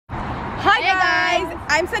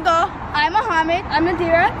I'm Sago. I'm Mohammed. I'm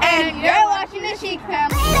Nadira. And you're watching the Sheik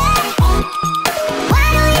Family.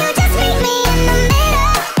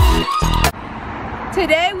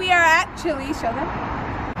 Today we are at Chili. Show them.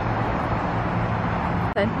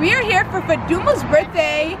 We are here for Faduma's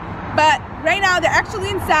birthday, but right now they're actually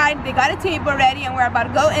inside. They got a table ready and we're about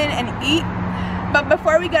to go in and eat. But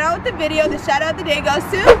before we get on with the video, the shout out of the day goes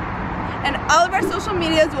to, and all of our social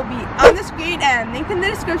medias will be on the screen and linked in the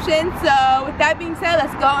description. So with that being said,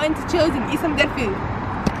 let's go into Chili's and eat some good food.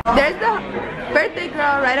 There's the birthday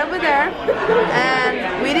girl right over there,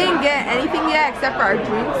 and we didn't get anything yet except for our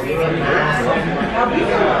drinks.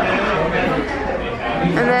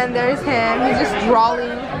 And then there's him, he's just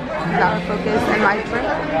drawing. He's out of focus, and my friend.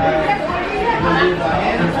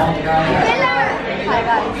 Hi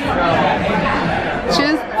guys. She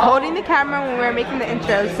was holding the camera when we were making the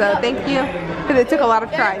intro, so thank you, because it took a lot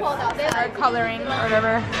of tries. Or coloring, or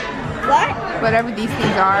whatever. What? Whatever these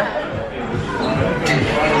things are.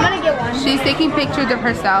 I'm gonna get one. She's taking pictures of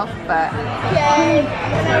herself, but. Okay.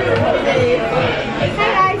 Hi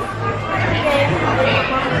guys.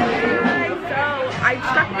 I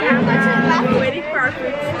stuck the camera. We're waiting for our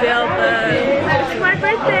food still, but it's my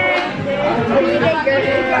birthday.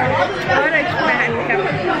 How would I explain the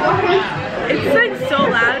camera? It's like so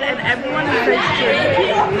loud and everyone is like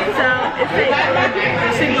drinking, so it's like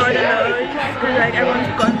signal the noise because like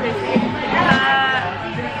everyone's going crazy.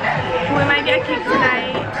 We might get cake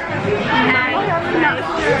tonight. I'm not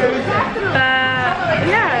sure, but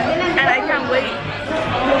yeah, and I can't wait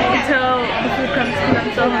until the food comes because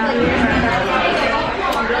I'm so hungry.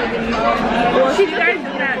 We'll see you guys in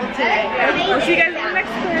that today. We'll see you guys in the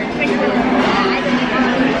next clip.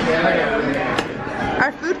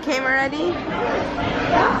 Our food came already.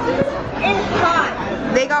 It's hot.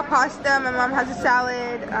 They got pasta. My mom has a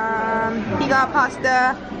salad. He got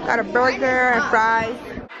pasta. Got a burger and fries.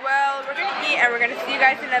 Well, we're gonna eat and we're gonna see you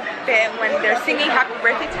guys in a bit when they're singing happy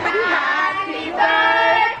birthday to me. Happy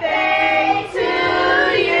birthday to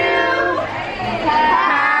you.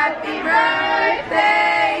 Happy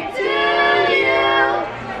birthday to you.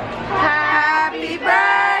 Happy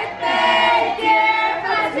birthday, dear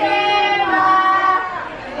Fatima.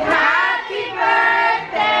 Happy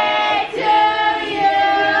birthday to you.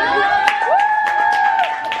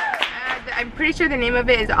 I'm pretty sure the name of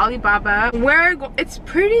it is Alibaba. It's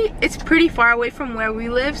pretty far away from where we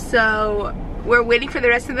live, so we're waiting for the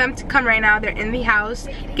rest of them to come right now. They're in the house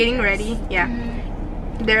getting ready. Yeah.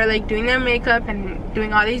 They're like doing their makeup and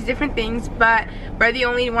doing all these different things, but we're the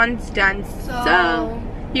only ones done. So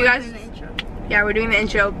you guys, yeah, we're doing the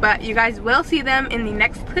intro, but you guys will see them in the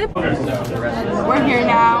next clip. We're here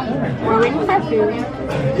now. We're waiting for food.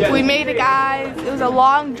 We made it, guys. It was a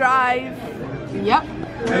long drive. Yep.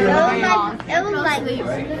 It was like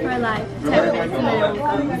for like 10 minutes and then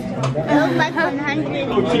it was like 100.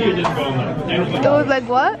 It was like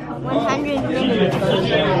what? 100 minutes.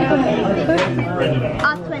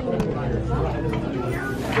 Or 20.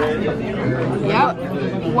 Yep.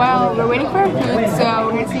 Well, we're waiting for our food, so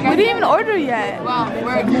we're gonna see you guys. We didn't even order yet. Well,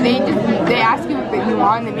 they ask you what you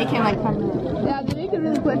want, and they make it in like 10 minutes. Yeah, they make it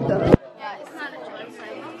really quick though.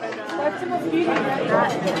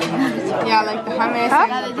 Yeah, like the hummus,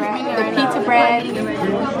 and the pizza bread.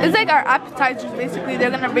 It's like our appetizers basically. They're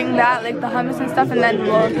gonna bring that, like the hummus and stuff, and then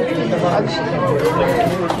we'll get to the other shit.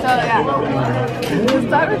 So yeah. We'll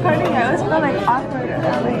start recording. I always feel like awkward.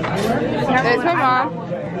 There's my mom.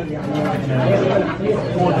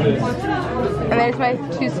 And there's my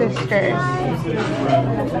two sisters.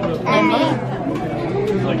 And me.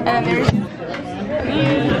 And then there's me.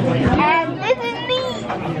 And this is me.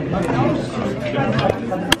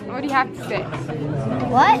 What do you have to say?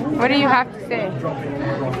 What? What do you have to say?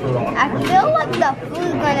 I feel like the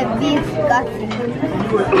food's gonna be disgusting.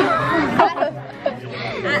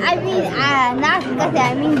 I mean, not disgusting, I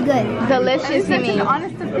mean good. Delicious, you mean?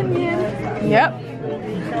 Honest opinion. Yep.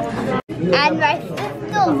 And my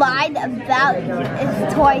sister lied about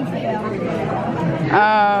its toy sale.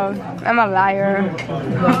 Oh, I'm a liar.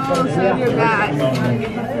 Oh, so you're bad.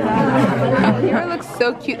 Kira looks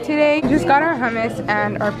so cute today. We just got our hummus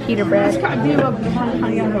and our pita bread.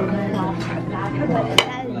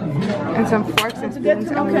 And some forks and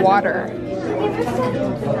spoons and water.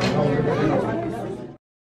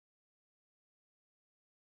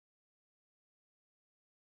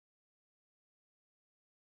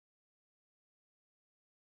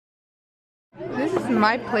 This is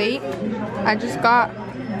my plate. I just got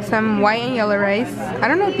some white and yellow rice. I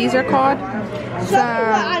don't know what these are called.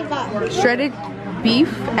 Some shredded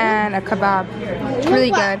beef and a kebab. It's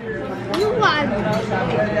really good.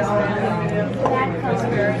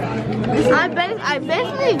 I I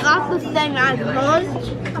basically got the thing I loved.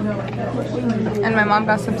 And my mom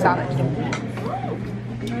got some salad.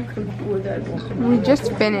 We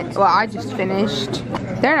just finished. Well, I just finished.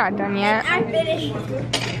 They're not done yet. I finished.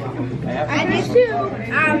 I finished too.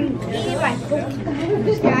 Eating my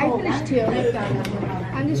cookies. Yeah, I finished too.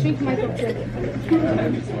 I'm just drinking my cookies.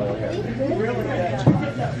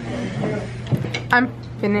 I'm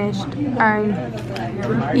finished. I'm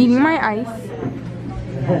eating my ice.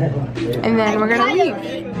 And then we're gonna leave.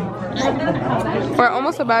 We're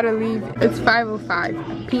almost about to leave. It's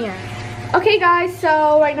 5:05 p.m. Okay guys,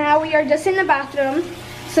 so right now we are just in the bathroom.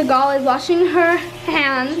 Segal is washing her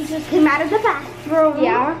hands. She just came out of the bathroom.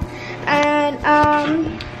 Yeah. And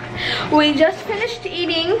we just finished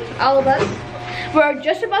eating, all of us. We're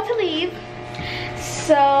just about to leave.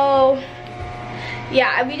 So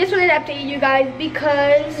yeah, we just wanted to update you guys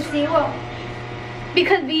because we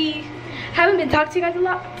haven't been talking to you guys a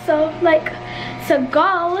lot. So like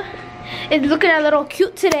Segal is looking a little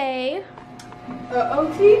cute today.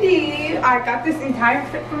 OTD, I got this entire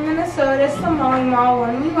fit from Minnesota, Samoa Mall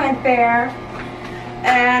when we went there.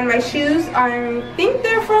 And my shoes, I think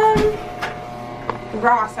they're from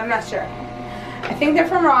Ross, I'm not sure. I think they're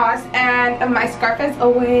from Ross, and my scarf as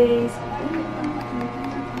always.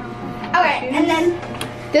 Okay, and then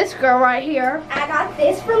This girl right here. I got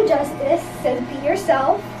this from Justice. It says be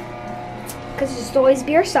yourself. Because just always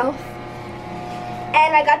be yourself.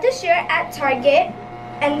 And I got this shirt at Target.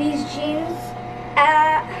 And these jeans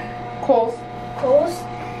at Kohl's.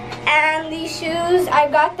 And these shoes, I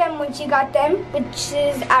got them when she got them, which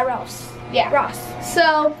is at Ross. Yeah. Ross.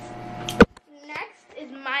 So next is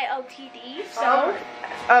my OTD. So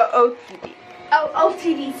OTD.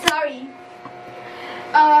 OTD, sorry.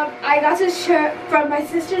 I got this shirt from my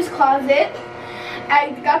sister's closet.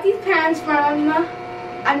 I got these pants from,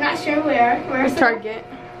 I'm not sure where. Where's Target.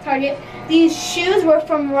 Target. These shoes were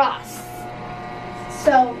from Ross.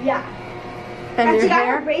 So yeah. And your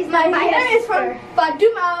hair? My hair is from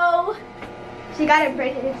Fadumo. She got it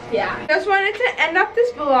braided. Yeah. Just wanted to end up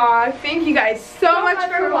this vlog. Thank you guys so much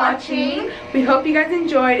for watching. We hope you guys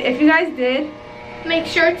enjoyed. If you guys did, Make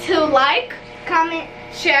sure to like, Comment.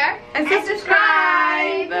 share, and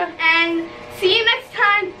subscribe. And see you next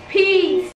time. Peace.